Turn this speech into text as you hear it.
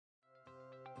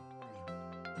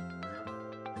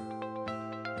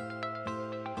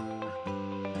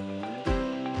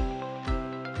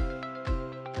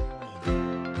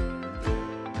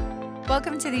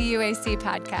Welcome to the UAC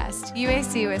podcast.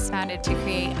 UAC was founded to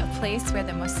create a place where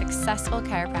the most successful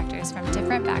chiropractors from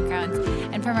different backgrounds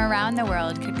and from around the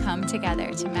world could come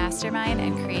together to mastermind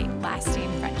and create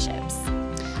lasting friendships.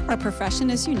 Our profession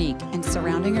is unique, and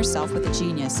surrounding yourself with a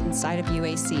genius inside of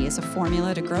UAC is a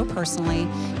formula to grow personally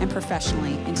and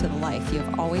professionally into the life you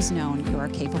have always known you are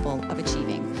capable of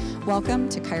achieving. Welcome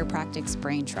to Chiropractic's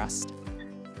Brain Trust.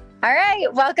 All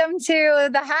right, welcome to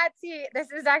the hot seat. This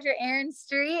is Dr. Aaron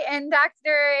Street. And Dr.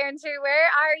 Aaron Street, where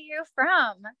are you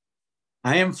from?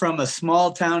 I am from a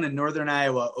small town in northern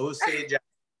Iowa, Osage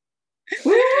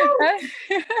Iowa.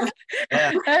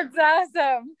 Yeah. That's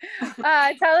awesome.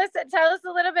 Tell us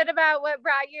a little bit about what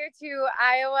brought you to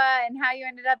Iowa and how you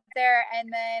ended up there,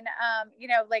 and then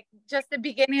just the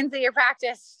beginnings of your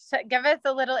practice. Give us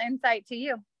a little insight to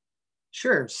you.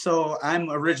 Sure. So I'm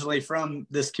originally from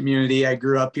this community. I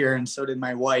grew up here, and so did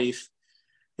my wife.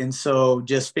 And so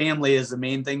just family is the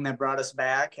main thing that brought us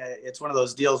back. It's one of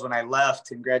those deals when I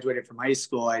left and graduated from high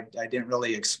school, I didn't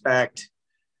really expect,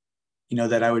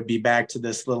 that I would be back to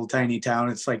this little tiny town.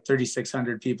 It's like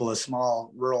 3,600 people, a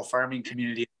small rural farming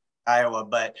community in Iowa.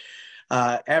 But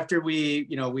after we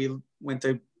went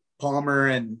to Palmer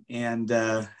and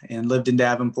lived in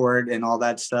Davenport and all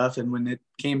that stuff. And when it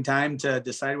came time to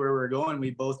decide where we were going, we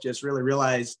both just really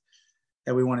realized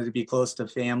that we wanted to be close to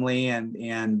family and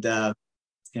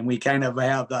we kind of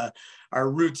have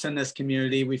our roots in this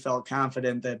community. We felt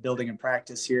confident that building a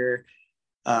practice here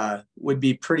would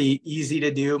be pretty easy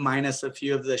to do, minus a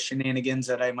few of the shenanigans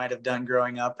that I might have done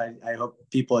growing up. I hope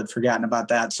people had forgotten about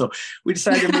that. So we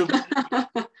decided to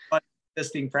move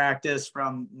existing practice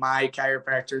from my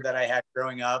chiropractor that I had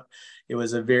growing up. It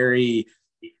was a very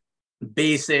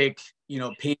basic,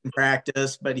 pain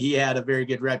practice, but he had a very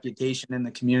good reputation in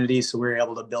the community. So we were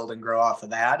able to build and grow off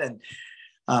of that. And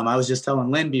I was just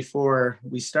telling Lynn before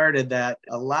we started that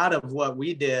a lot of what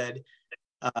we did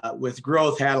with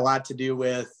growth had a lot to do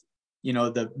with,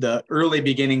 the early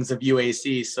beginnings of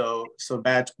UAC. So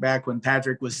back when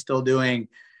Patrick was still doing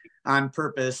On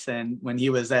Purpose, and when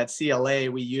he was at CLA,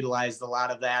 we utilized a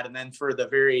lot of that. And then for the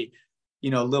very,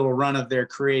 little run of their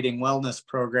Creating Wellness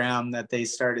program that they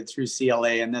started through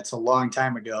CLA, and that's a long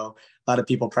time ago. A lot of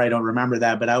people probably don't remember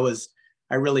that, but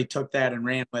I really took that and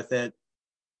ran with it.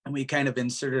 And we kind of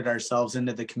inserted ourselves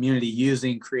into the community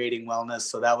using Creating Wellness.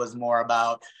 So that was more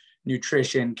about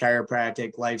nutrition,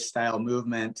 chiropractic, lifestyle,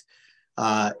 movement.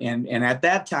 And at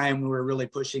that time, we were really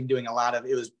pushing, doing a lot of,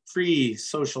 it was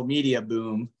pre-social media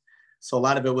boom. So a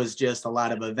lot of it was just a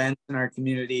lot of events in our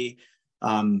community.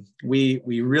 We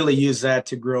really used that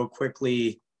to grow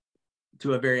quickly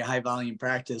to a very high volume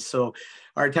practice. So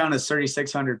our town is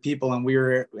 3,600 people, and we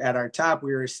were at our top,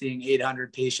 we were seeing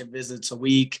 800 patient visits a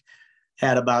week,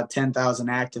 had about 10,000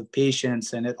 active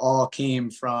patients. And it all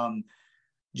came from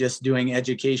just doing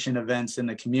education events in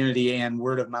the community and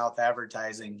word of mouth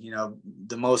advertising.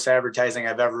 The most advertising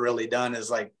I've ever really done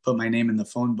is like put my name in the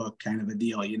phone book kind of a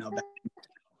deal,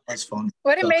 phone.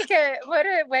 What a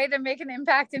way to make an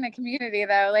impact in a community,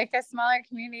 though, like a smaller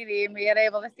community, and being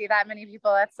able to see that many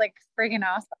people. That's like freaking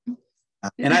awesome.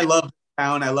 And I love the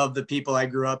town. I love the people. I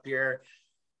grew up here.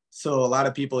 So a lot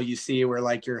of people you see were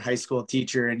like your high school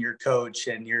teacher and your coach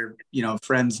and your,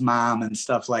 friend's mom and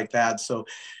stuff like that. So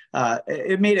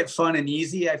it made it fun and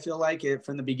easy. I feel like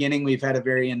from the beginning, we've had a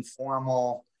very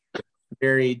informal,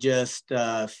 very just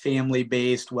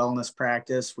family-based wellness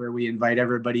practice where we invite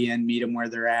everybody in, meet them where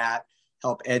they're at,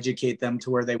 help educate them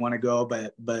to where they want to go,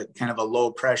 but kind of a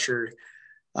low pressure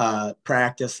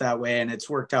practice that way. And it's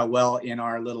worked out well in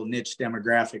our little niche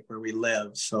demographic where we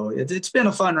live. So it's been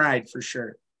a fun ride for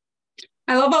sure.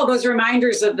 I love all those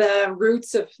reminders of the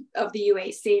roots of the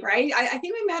UAC, right? I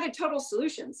think we met at Total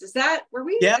Solutions. Were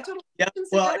we at Total Solutions?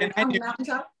 Well, on the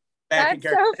mountaintop? That's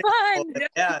so fun.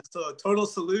 Yeah. So Total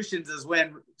Solutions is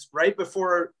when, right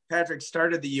before Patrick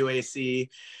started the UAC,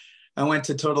 I went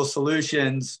to Total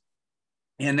Solutions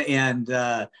and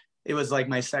it was like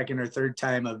my second or third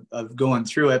time of going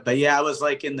through it. But yeah, I was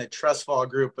like in the trust fall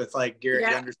group with like Garrett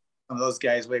Anderson, some of those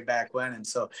guys way back when. And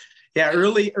so, yeah,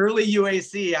 early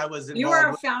UAC, I was involved. You were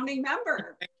a founding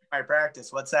member. My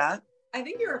practice. What's that? I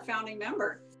think you're a founding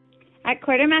member. At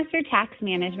Quartermaster Tax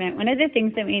Management, one of the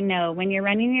things that we know when you're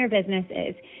running your business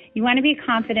is you want to be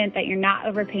confident that you're not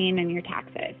overpaying on your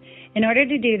taxes. In order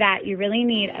to do that, you really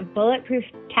need a bulletproof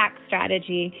tax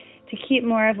strategy to keep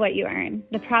more of what you earn.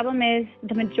 The problem is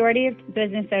the majority of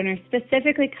business owners,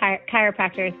 specifically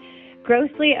chiropractors,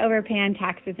 grossly overpay on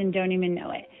taxes and don't even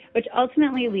know it, which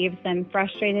ultimately leaves them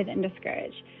frustrated and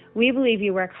discouraged. We believe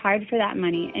you work hard for that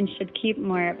money and should keep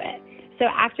more of it. So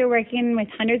after working with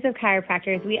hundreds of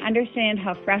chiropractors, we understand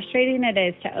how frustrating it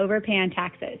is to overpay on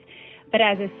taxes. but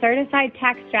as a certified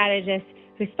tax strategist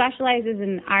who specializes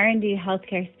in the R&D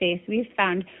healthcare space, we've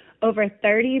found over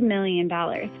 $30 million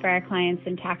for our clients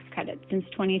in tax credits since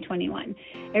 2021.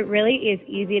 It really is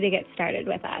easy to get started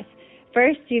with us.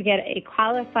 First, you get a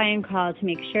qualifying call to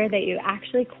make sure that you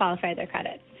actually qualify the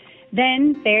credits.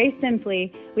 Then, very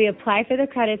simply, we apply for the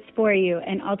credits for you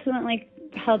and ultimately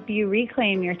help you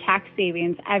reclaim your tax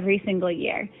savings every single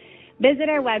year. Visit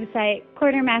our website,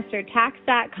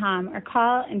 quartermastertax.com, or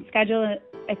call and schedule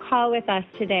a call with us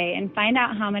today and find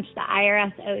out how much the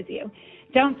IRS owes you.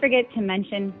 Don't forget to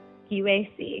mention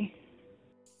UAC.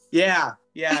 Yeah.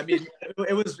 I mean,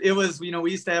 it was,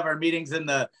 we used to have our meetings in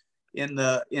the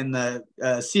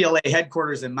CLA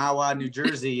headquarters in Mahwah, New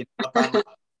Jersey, up on the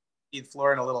 8th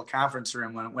floor in a little conference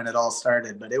room when it all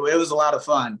started. But it was a lot of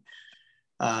fun.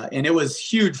 And it was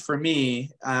huge for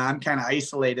me. I'm kind of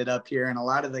isolated up here, and a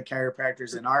lot of the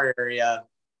chiropractors in our area,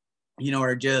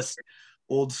 are just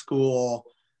old school,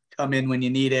 come in when you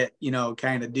need it,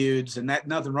 kind of dudes. And that,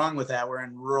 nothing wrong with that. We're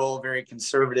in rural, very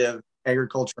conservative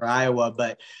agriculture, Iowa,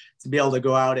 but to be able to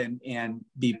go out and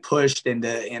be pushed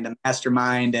into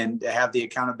mastermind and to have the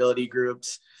accountability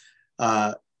groups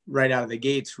right out of the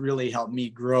gates really helped me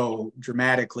grow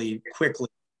dramatically quickly.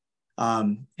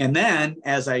 And then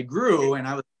as I grew, and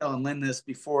I was telling Lynn this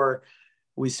before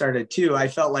we started too, I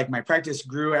felt like my practice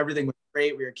grew. Everything was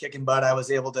great. We were kicking butt. I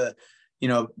was able to,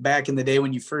 back in the day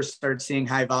when you first started seeing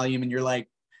high volume and you're like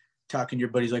talking to your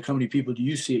buddies, like, how many people do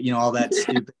you see? All that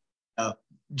stupid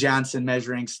Johnson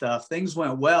measuring stuff. Things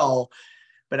went well,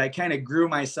 but I kind of grew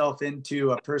myself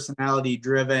into a personality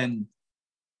driven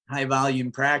high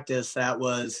volume practice that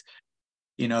was,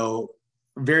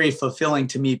 very fulfilling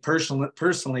to me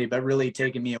personally, but really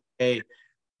taking me away,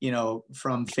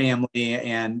 from family.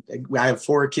 And I have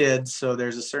 4 kids. So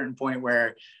there's a certain point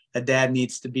where a dad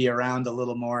needs to be around a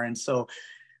little more. And so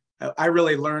I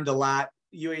really learned a lot.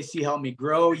 UAC helped me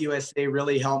grow. USA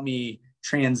really helped me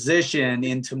transition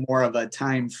into more of a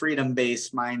time freedom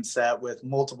based mindset with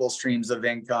multiple streams of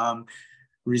income,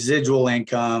 residual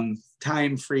income,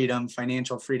 time freedom,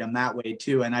 financial freedom that way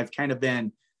too. And I've kind of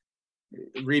been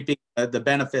reaping the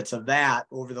benefits of that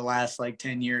over the last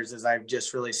 10 years as I've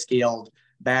just really scaled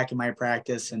back in my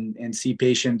practice and see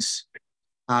patients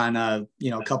on a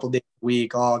couple days a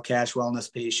week, all cash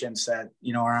wellness patients that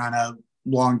are on a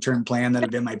long-term plan that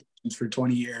have been my patients for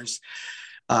 20 years,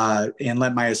 and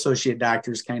let my associate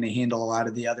doctors kind of handle a lot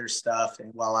of the other stuff,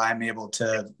 and while I'm able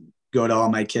to go to all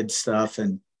my kids' stuff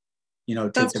and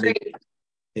That's great.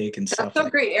 And stuff. That's so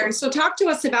great, Aaron. So talk to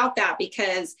us about that,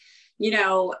 because in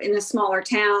a smaller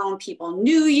town, people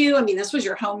knew you. I mean, this was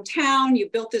your hometown. You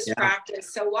built this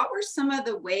practice. So what were some of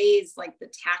the ways, the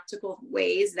tactical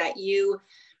ways that you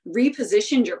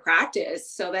repositioned your practice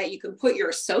so that you can put your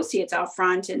associates out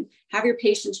front and have your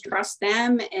patients trust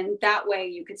them? And that way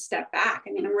you could step back.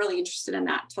 I mean, I'm really interested in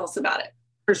that. Tell us about it.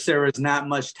 First, there was not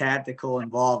much tactical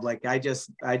involved. I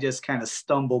just kind of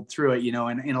stumbled through it,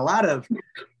 and a lot of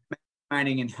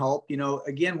finding and help,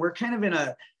 again, we're kind of in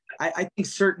I think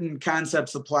certain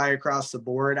concepts apply across the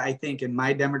board. I think in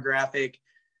my demographic,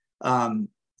 again,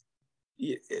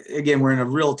 we're in a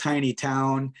real tiny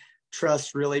town.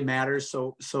 Trust really matters.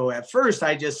 So at first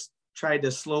I just tried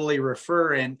to slowly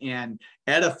refer and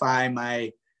edify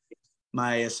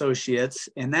my associates.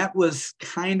 And that was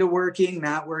kind of working,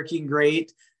 not working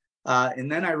great.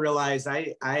 And then I realized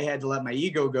I had to let my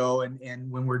ego go. And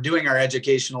when we're doing our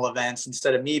educational events,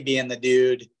 instead of me being the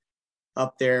dude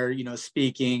up there,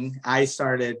 speaking, I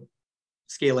started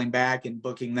scaling back and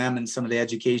booking them and some of the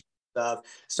education stuff,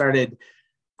 started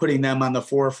putting them on the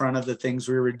forefront of the things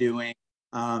we were doing.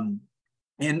 And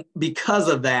because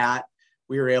of that,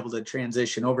 we were able to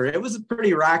transition over. It was a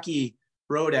pretty rocky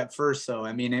road at first, though.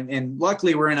 I mean, and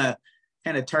luckily we're in a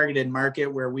kind of targeted market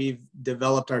where we've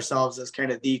developed ourselves as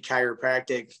kind of the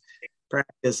chiropractic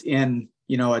practice in,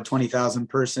 a 20,000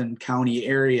 person county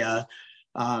area.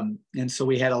 And so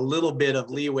we had a little bit of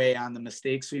leeway on the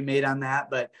mistakes we made on that,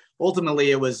 but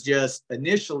ultimately it was just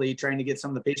initially trying to get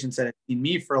some of the patients that had seen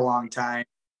me for a long time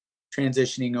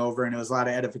transitioning over, and it was a lot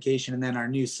of edification. And then our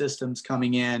new systems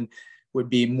coming in would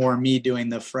be more me doing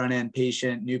the front end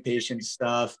new patient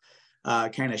stuff,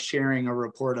 kind of sharing a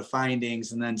report of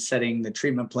findings and then setting the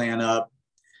treatment plan up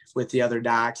with the other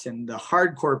docs. And the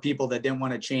hardcore people that didn't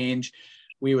want to change,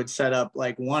 we would set up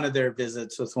one of their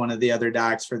visits with one of the other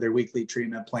docs for their weekly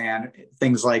treatment plan,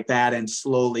 things like that, and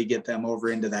slowly get them over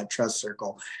into that trust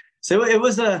circle. So it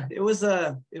was a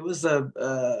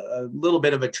little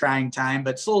bit of a trying time,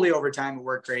 but slowly over time it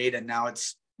worked great, and now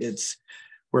it's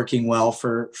working well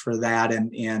for that,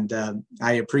 and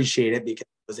I appreciate it because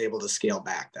I was able to scale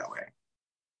back that way.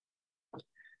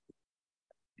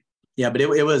 Yeah, but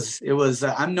it was,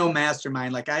 I'm no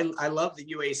mastermind. Like I love the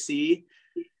UAC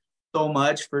so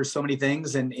much for so many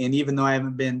things. And even though I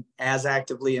haven't been as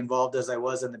actively involved as I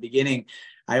was in the beginning,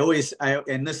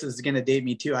 and this is going to date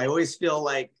me too. I always feel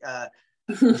like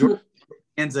George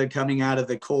Costanza coming out of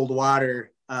the cold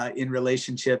water in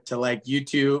relationship to like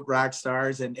YouTube rock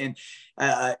stars. And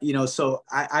so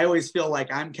I always feel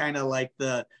like I'm kind of like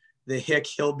the hick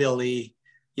hillbilly,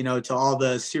 to all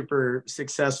the super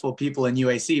successful people in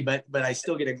UAC, but I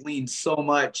still get to glean so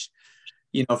much,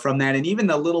 from that. And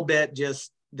even a little bit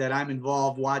just that I'm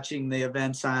involved watching the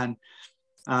events on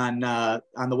the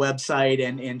website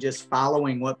and just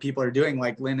following what people are doing,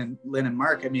 like Lynn and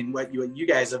Mark. I mean, what you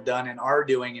guys have done and are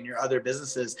doing in your other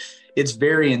businesses, it's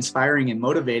very inspiring and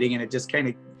motivating. And it just kind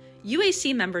of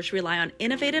UAC members rely on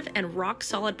innovative and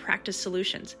rock-solid practice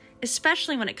solutions,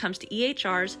 especially when it comes to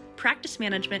EHRs, practice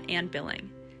management, and billing.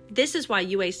 This is why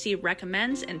UAC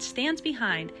recommends and stands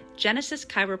behind Genesis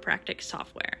Chiropractic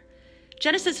software.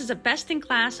 Genesis is a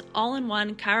best-in-class,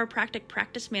 all-in-one chiropractic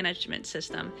practice management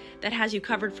system that has you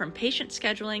covered from patient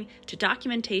scheduling to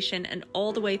documentation and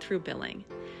all the way through billing.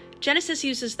 Genesis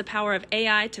uses the power of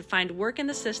AI to find work in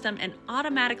the system and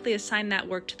automatically assign that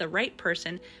work to the right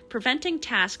person, preventing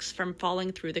tasks from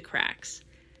falling through the cracks.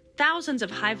 Thousands of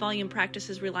high-volume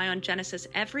practices rely on Genesis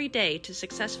every day to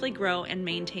successfully grow and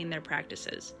maintain their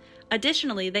practices.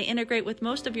 Additionally, they integrate with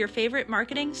most of your favorite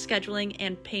marketing, scheduling,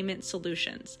 and payment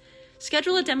solutions.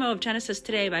 Schedule a demo of Genesis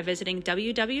today by visiting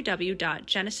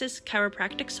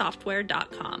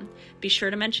www.genesischiropracticsoftware.com. Be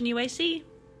sure to mention UAC.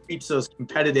 Keeps those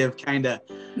competitive kind of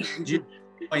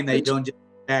point that you don't just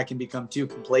back and become too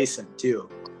complacent too.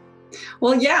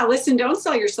 Well, yeah, listen, don't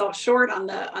sell yourself short on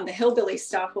the hillbilly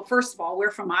stuff. Well, first of all,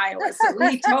 we're from Iowa, so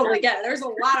we totally get it. There's a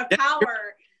lot of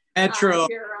power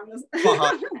here on this,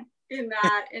 in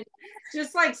that. And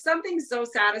just like something so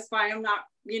satisfying. I'm not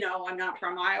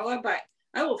from Iowa, but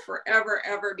I will forever,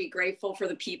 ever be grateful for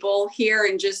the people here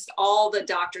and just all the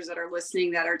doctors that are listening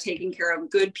that are taking care of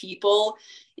good people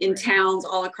in towns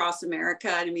all across America.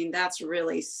 And I mean, that's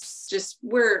really just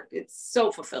it's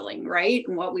so fulfilling, right?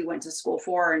 And what we went to school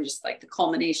for and just like the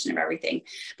culmination of everything.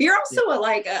 But you're also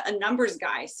a numbers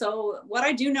guy. So what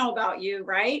I do know about you,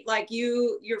 right? Like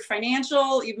you've made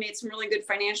some really good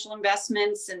financial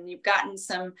investments and you've gotten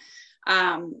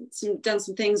done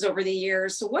some things over the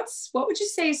years. So what would you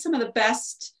say some of the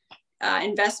best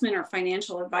investment or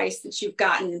financial advice that you've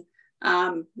gotten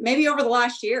maybe over the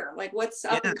last year? Like what's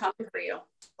up and coming for you?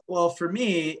 Well, for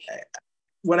me,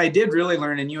 what I did really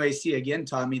learn in UAC, again,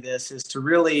 taught me this, is to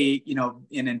really,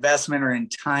 in investment or in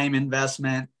time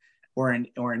investment or an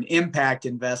impact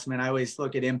investment. I always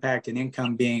look at impact and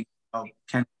income being kind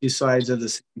of two sides of the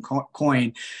same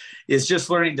coin, is just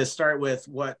learning to start with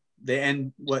what the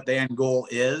end goal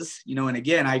is, and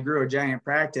again, I grew a giant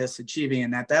practice achieving.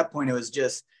 And at that point, it was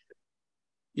just,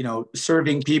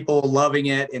 serving people, loving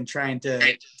it, and trying to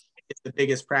get the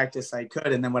biggest practice I could.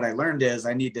 And then what I learned is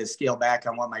I need to scale back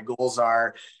on what my goals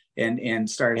are and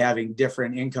start having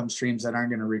different income streams that aren't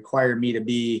going to require me to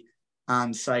be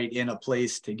on site in a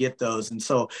place to get those. And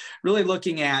so really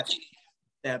looking at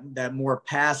that more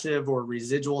passive or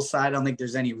residual side. I don't think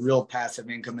there's any real passive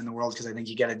income in the world, because I think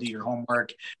you got to do your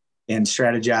homework and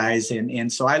strategize.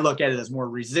 And so I look at it as more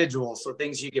residual. So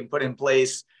things you can put in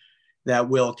place that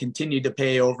will continue to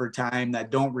pay over time, that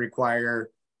don't require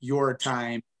your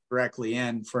time directly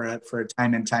in for a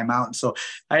time in, time out. And so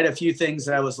I had a few things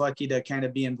that I was lucky to kind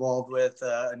of be involved with,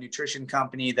 a nutrition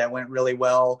company that went really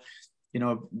well,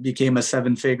 became a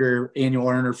 7-figure annual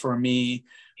earner for me.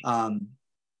 And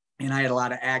I had a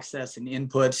lot of access and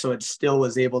input. So it still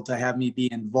was able to have me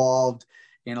be involved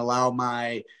and allow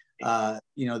my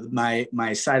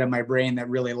my side of my brain that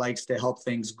really likes to help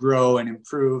things grow and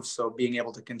improve. So being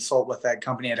able to consult with that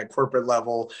company at a corporate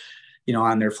level,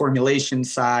 on their formulation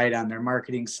side, on their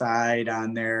marketing side,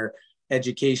 on their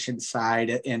education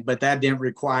side. But that didn't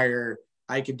require,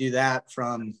 I could do that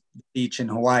from the beach in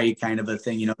Hawaii kind of a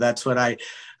thing. That's what I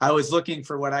was looking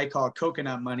for, what I call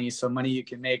coconut money. So money you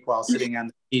can make while sitting on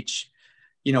the beach,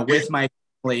 with my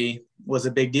family was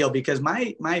a big deal, because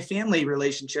my family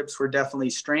relationships were definitely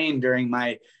strained during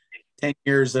my 10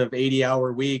 years of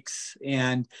 80-hour weeks.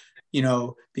 And,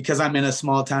 because I'm in a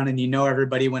small town and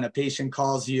everybody, when a patient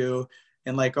calls you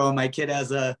and like, oh, my kid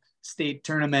has a state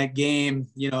tournament game,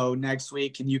 next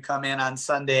week, can you come in on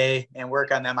Sunday and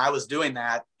work on them? I was doing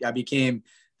that. I became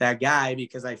that guy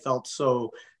because I felt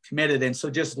so committed. And so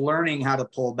just learning how to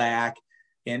pull back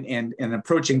and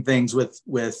approaching things with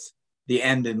the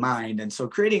end in mind. And so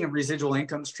creating a residual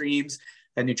income streams,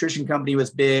 that nutrition company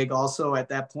was big. Also at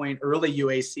that point, early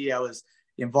UAC, I was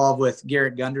involved with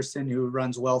Garrett Gunderson, who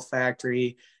runs Wealth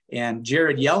Factory, And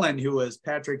Jared Yellen, who was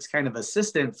Patrick's kind of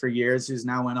assistant for years, who's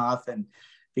now went off and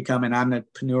become an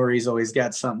entrepreneur. He's always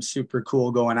got something super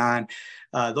cool going on.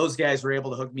 Those guys were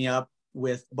able to hook me up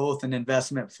with both an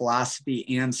investment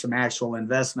philosophy and some actual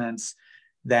investments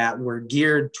that were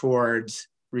geared towards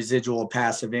residual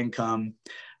passive income.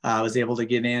 I was able to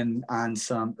get in on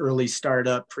some early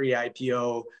startup,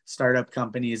 pre-IPO startup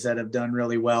companies that have done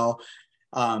really well.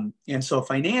 And so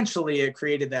financially, it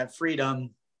created that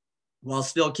freedom while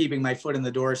still keeping my foot in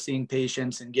the door, seeing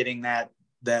patients and getting that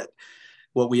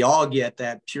what we all get,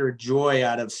 that pure joy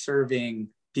out of serving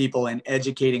people and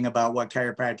educating about what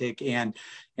chiropractic and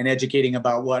educating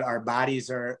about what our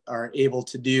bodies are able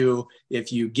to do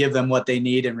if you give them what they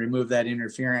need and remove that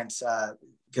interference.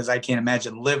 Because I can't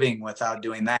imagine living without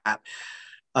doing that,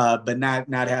 but not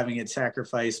having it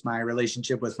sacrifice my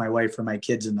relationship with my wife or my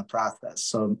kids in the process.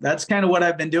 So that's kind of what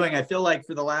I've been doing. I feel like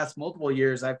for the last multiple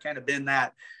years, I've kind of been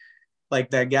that, like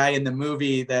that guy in the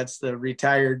movie that's the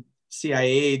retired CIA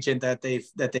agent that they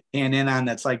pan in on,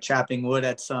 that's like chopping wood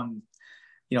at some,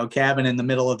 cabin in the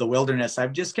middle of the wilderness.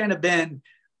 I've just kind of been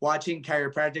watching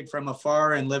chiropractic from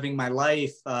afar and living my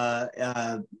life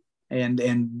and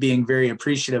being very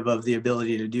appreciative of the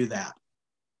ability to do that.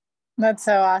 That's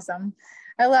so awesome.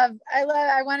 I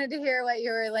wanted to hear what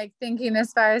you were like thinking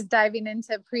as far as diving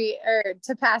into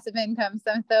to passive income.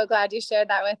 So I'm so glad you shared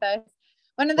that with us.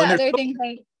 One of the other things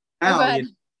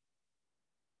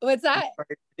what's that? I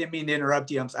didn't mean to interrupt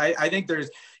you. I think there's,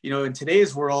 in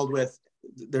today's world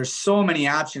there's so many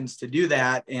options to do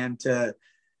that and to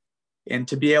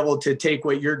be able to take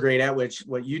what you're great at,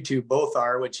 what you two both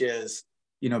are, which is,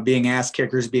 being ass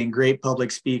kickers, being great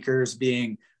public speakers,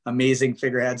 being amazing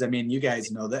figureheads. I mean, you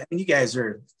guys know that. And you guys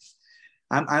are,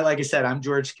 like I said, I'm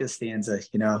George Costanza,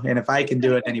 and if I can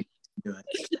do it, anybody can do it.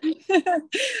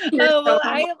 Oh, well,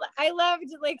 I loved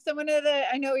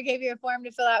I know we gave you a form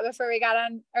to fill out before we got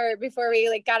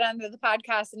onto the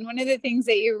podcast. And one of the things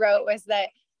that you wrote was that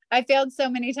I failed so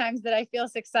many times that I feel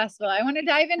successful. I want to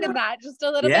dive into that just a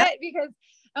little bit, because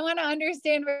I want to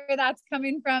understand where that's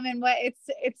coming from and what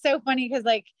it's so funny. Cause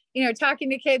talking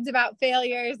to kids about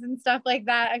failures and stuff like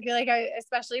that, I feel like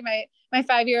especially my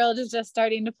 5-year-old is just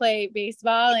starting to play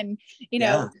baseball, and,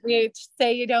 we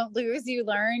say you don't lose, you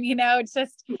learn, it's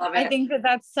just, I think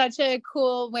that's such a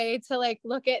cool way to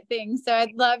look at things. So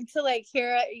I'd love to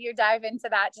hear you dive into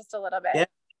that just a little bit. Yeah.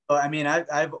 I mean,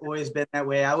 I've always been that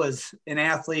way. I was an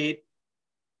athlete,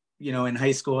 in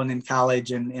high school and in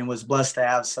college, and was blessed to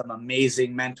have some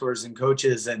amazing mentors and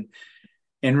coaches. And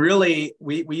really,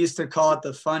 we used to call it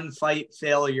the fun, fight,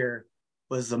 failure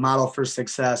was the model for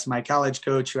success. My college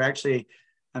coach, who actually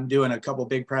I'm doing a couple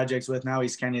big projects with now,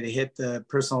 he's kind of hit the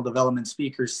personal development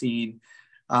speaker scene.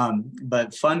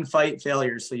 But fun, fight,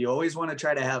 failure. So you always want to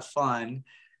try to have fun.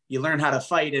 You learn how to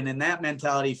fight. And in that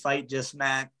mentality, fight just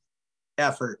meant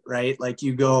effort, right? Like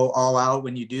you go all out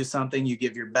when you do something, you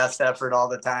give your best effort all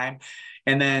the time.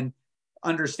 And then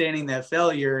understanding that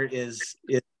failure is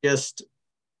just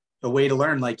a way to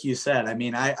learn, like you said. I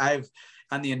mean, I've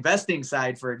on the investing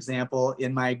side, for example,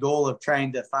 in my goal of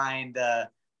trying to find, kind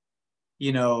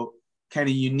of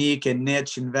unique and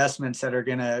niche investments that are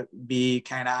going to be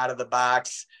kind of out of the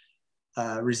box,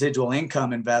 residual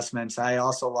income investments, I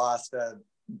also lost a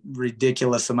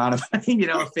ridiculous amount of money,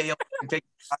 failing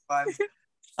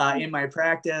in my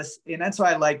practice. And that's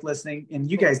why I like listening. And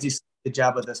you guys do such a good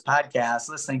job with this podcast,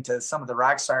 listening to some of the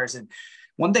rock stars. And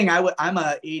one thing I'm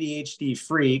a ADHD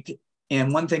freak.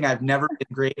 And one thing I've never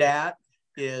been great at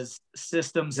is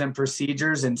systems and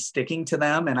procedures and sticking to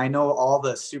them. And I know all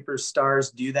the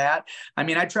superstars do that. I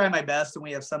mean, I try my best and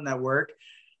we have some that work.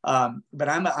 But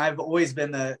I've always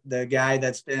been the guy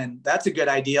that's a good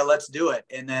idea, let's do it.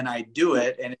 And then I do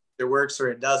it, and it either works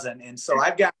or it doesn't. And so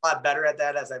I've gotten a lot better at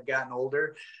that as I've gotten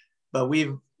older. But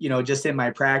we've, just in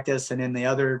my practice and in the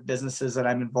other businesses that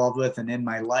I'm involved with and in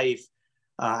my life,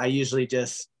 I usually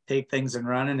just take things and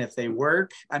run. And if they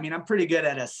work, I mean, I'm pretty good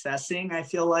at assessing. I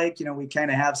feel like, we kind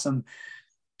of have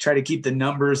try to keep the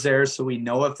numbers there so we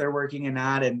know if they're working or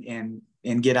not, and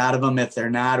get out of them if they're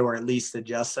not, or at least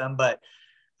adjust them. But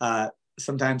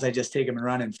sometimes I just take them and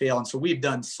run and fail. And so we've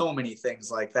done so many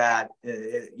things like that.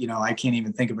 I can't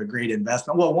even think of a great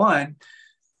investment. Well, one,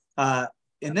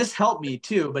 and this helped me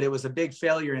too, but it was a big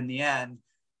failure in the end.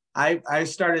 I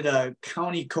started a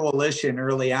county coalition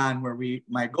early on where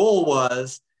my goal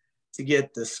was to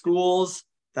get the schools,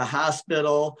 the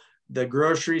hospital, the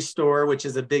grocery store, which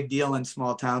is a big deal in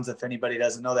small towns. If anybody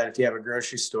doesn't know that, if you have a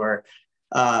grocery store,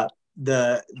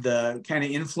 the kind of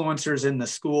influencers in the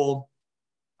school,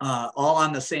 all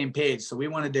on the same page. So we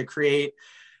wanted to create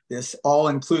this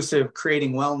all-inclusive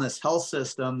creating wellness health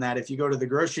system that if you go to the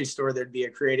grocery store, there'd be a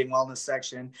creating wellness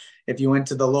section. If you went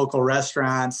to the local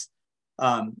restaurants,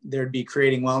 there'd be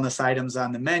creating wellness items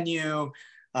on the menu.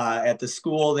 At the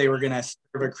school, they were going to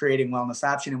serve a creating wellness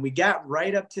option. And we got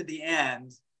right up to the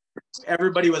end.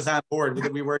 Everybody was on board.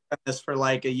 We worked on this for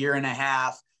like a year and a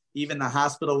half. Even the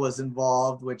hospital was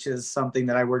involved, which is something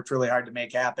that I worked really hard to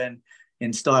make happen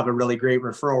and still have a really great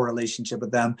referral relationship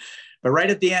with them. But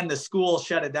right at the end, the school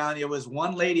shut it down. It was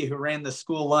one lady who ran the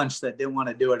school lunch that didn't want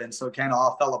to do it. And so it kind of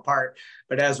all fell apart.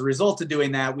 But as a result of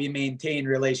doing that, we maintained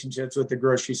relationships with the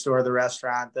grocery store, the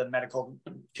restaurant, the medical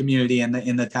community in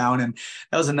the town. And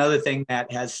that was another thing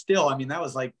that has still, I mean, that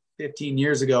was like 15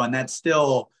 years ago, and that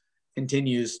still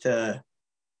continues to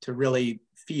really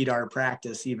feed our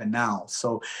practice even now.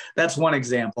 So that's one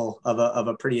example of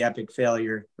a pretty epic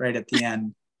failure right at the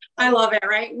end. I love it,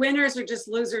 right? Winners are just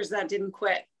losers that didn't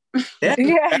quit. Yeah.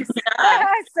 Yes. Yeah.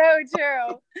 So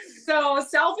true. So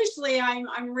selfishly,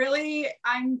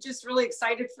 I'm just really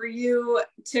excited for you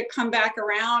to come back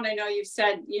around. I know you've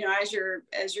said, you know, as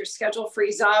your schedule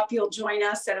frees up, you'll join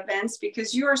us at events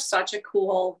because you are such a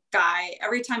cool guy.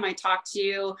 Every time I talk to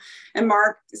you, and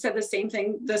Mark said the same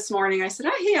thing this morning. I said,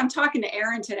 oh, hey, I'm talking to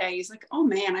Aaron today. He's like, oh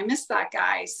man, I missed that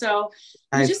guy. So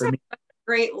you just have a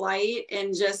great light,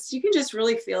 and just, you can just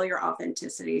really feel your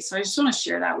authenticity. So I just want to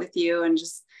share that with you, and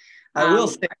just, I will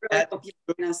say really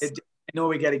that I know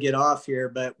we got to get off here,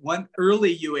 but one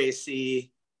early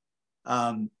UAC,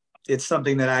 it's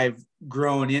something that I've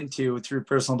grown into through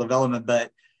personal development,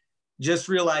 but just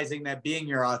realizing that being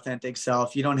your authentic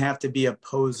self, you don't have to be a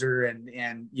poser,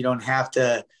 and you don't have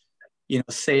to, you know,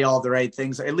 say all the right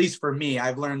things. At least for me,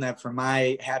 I've learned that for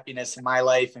my happiness in my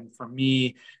life, and for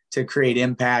me to create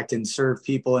impact and serve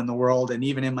people in the world, and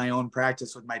even in my own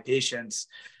practice with my patients,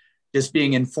 just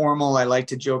being informal. I like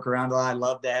to joke around a lot. I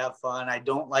love to have fun. I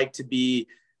don't like to be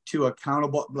too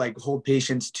accountable, like hold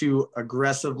patients too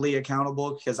aggressively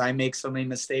accountable, because I make so many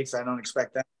mistakes. I don't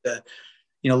expect them to,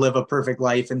 you know, live a perfect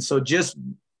life. And so just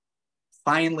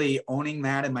finally owning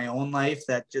that in my own life,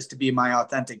 that just to be my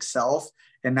authentic self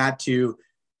and not to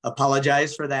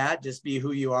apologize for that, just be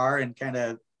who you are, and kind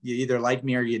of, you either like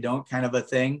me or you don't, kind of a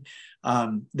thing.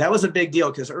 That was a big deal,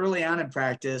 because early on in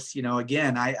practice, you know,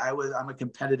 again, I'm a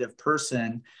competitive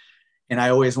person, and I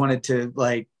always wanted to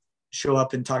like show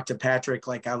up and talk to Patrick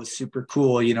like I was super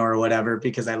cool, you know, or whatever,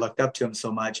 because I looked up to him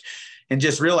so much, and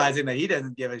just realizing that he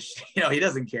doesn't give a shit, you know, he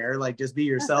doesn't care. Like, just be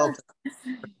yourself.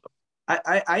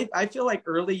 I feel like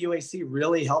early UAC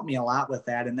really helped me a lot with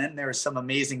that. And then there were some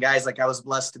amazing guys. Like, I was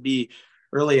blessed to be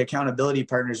early accountability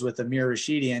partners with Amir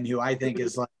Rashidian, who I think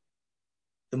is like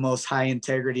the most high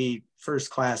integrity,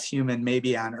 first-class human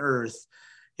maybe on earth.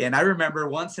 And I remember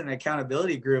once in an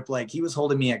accountability group, like, he was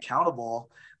holding me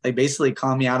accountable, like basically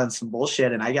calling me out on some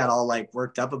bullshit. And I got all like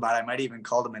worked up about it. I might even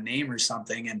called him a name or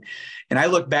something. And I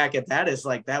look back at that as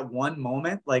like that one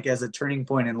moment, like as a turning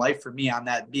point in life for me, on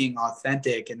that being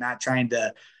authentic and not trying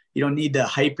to, you don't need to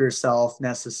hype yourself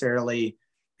necessarily,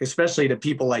 especially to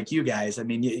people like you guys. I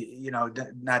mean, you know,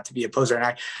 not to be a poser.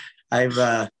 And I don't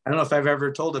know if I've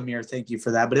ever told Amir, thank you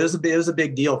for that, but it was a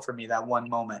big deal for me, that one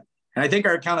moment. And I think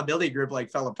our accountability group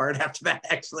like fell apart after that,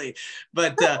 actually,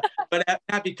 but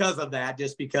not because of that,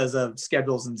 just because of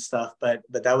schedules and stuff. But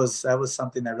that was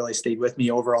something that really stayed with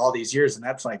me over all these years. And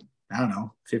that's like, I don't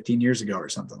know, 15 years ago or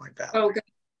something like that. Oh, good.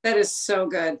 That is so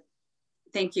good.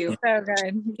 Thank you. So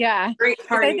good. Yeah. Great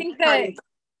party.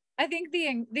 I think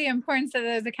the importance of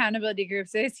those accountability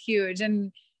groups is huge.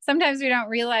 And sometimes we don't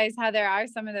realize how there are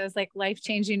some of those like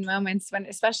life-changing moments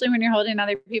especially when you're holding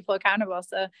other people accountable.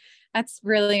 So that's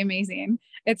really amazing.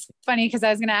 It's funny because I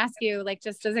was going to ask you, like,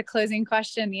 just as a closing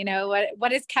question, you know,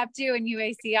 what has kept you in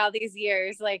UAC all these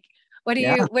years? Like, what do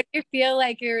you feel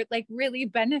like you're like really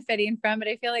benefiting from? But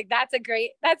I feel like that's a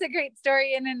great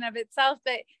story in and of itself.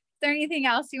 But is there anything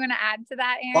else you want to add to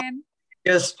that, Aaron?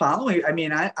 Just following, I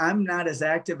mean, I'm not as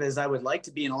active as I would like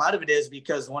to be. And a lot of it is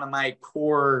because one of my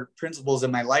core principles in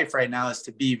my life right now is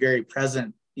to be very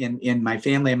present in my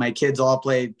family, and my kids all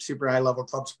play super high level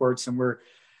club sports. And we're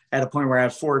at a point where I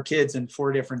have 4 kids in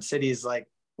 4 different cities, like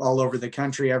all over the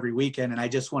country every weekend. And I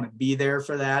just want to be there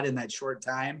for that in that short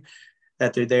time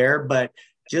that they're there. But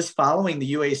just following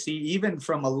the UAC, even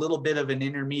from a little bit of an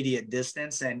intermediate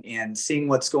distance, and seeing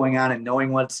what's going on and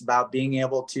knowing what's about, being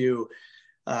able to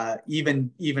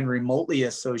even remotely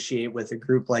associate with a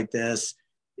group like this,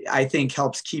 I think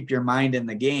helps keep your mind in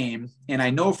the game. And I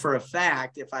know for a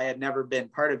fact, if I had never been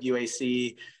part of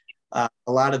UAC,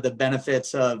 a lot of the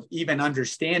benefits of even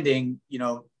understanding, you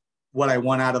know, what I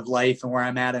want out of life and where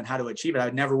I'm at and how to achieve it, I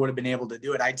never would have been able to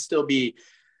do it. I'd still be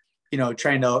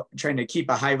trying to keep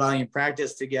a high volume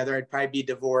practice together, I'd probably be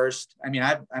divorced. I mean,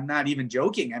 I'm not even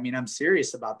joking. I mean, I'm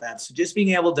serious about that. So just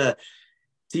being able to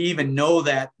even know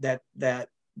that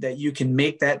you can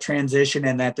make that transition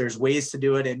and that there's ways to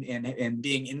do it, and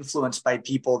being influenced by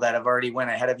people that have already went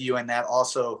ahead of you. And that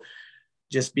also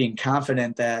just being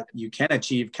confident that you can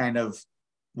achieve kind of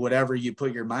whatever you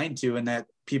put your mind to, and that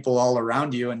people all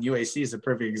around you, and UAC is a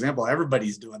perfect example.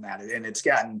 Everybody's doing that, and it's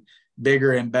gotten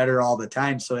bigger and better all the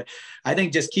time. So I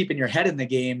think just keeping your head in the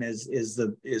game is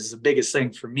the biggest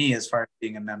thing for me as far as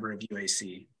being a member of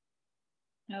UAC.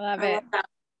 I love it.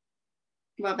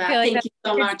 Love that. Thank you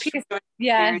so much.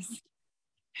 Yes.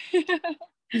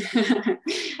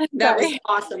 That was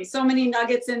awesome. So many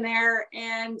nuggets in there.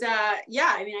 And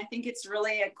yeah, I mean, I think it's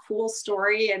really a cool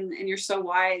story, and you're so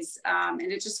wise. And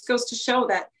it just goes to show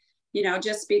that,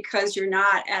 just because you're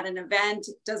not at an event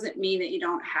doesn't mean that you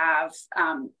don't have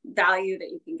value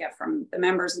that you can get from the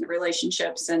members and the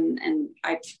relationships. And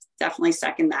I definitely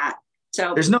second that.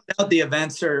 So there's no doubt the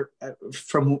events are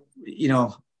from,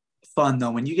 fun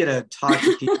though. When you get to talk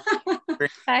to people.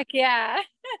 Heck yeah.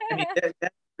 I mean,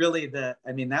 that's really that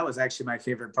was actually my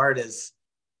favorite part, is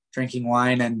drinking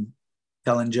wine and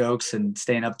telling jokes and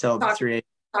staying up till 3 a.m.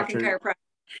 Talking chiropractic.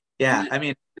 Yeah. I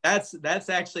mean, that's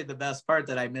actually the best part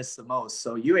that I miss the most.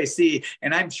 So UAC,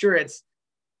 and I'm sure it's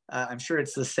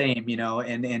the same,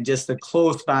 and just the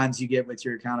close bonds you get with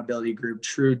your accountability group,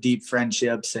 true deep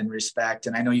friendships and respect.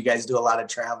 And I know you guys do a lot of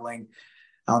traveling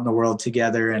out in the world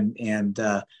together. And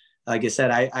like I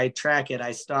said, I track it,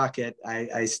 I stalk it.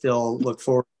 I still look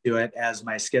forward to it as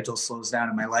my schedule slows down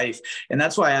in my life. And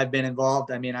that's why I've been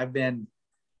involved. I mean, I've been,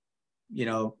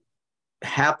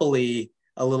 happily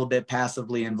a little bit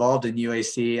passively involved in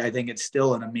UAC. I think it's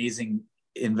still an amazing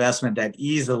investment that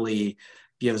easily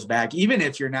gives back, even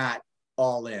if you're not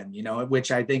all in,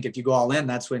 which I think if you go all in,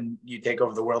 that's when you take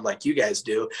over the world like you guys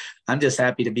do. I'm just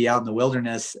happy to be out in the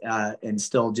wilderness and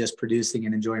still just producing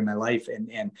and enjoying my life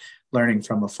and learning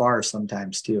from afar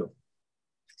sometimes too.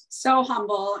 So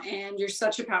humble, and you're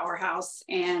such a powerhouse.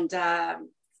 And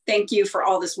thank you for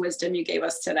all this wisdom you gave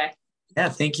us today. Yeah,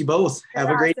 thank you both. Have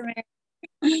a great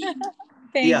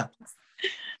Thanks. Yeah.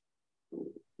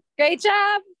 Great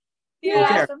job.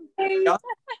 Yeah. Okay. Awesome.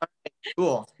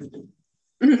 Cool.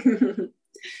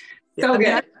 So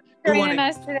good. Joining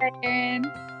us today, Aaron.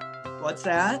 What's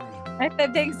that? I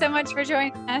said thanks so much for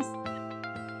joining us.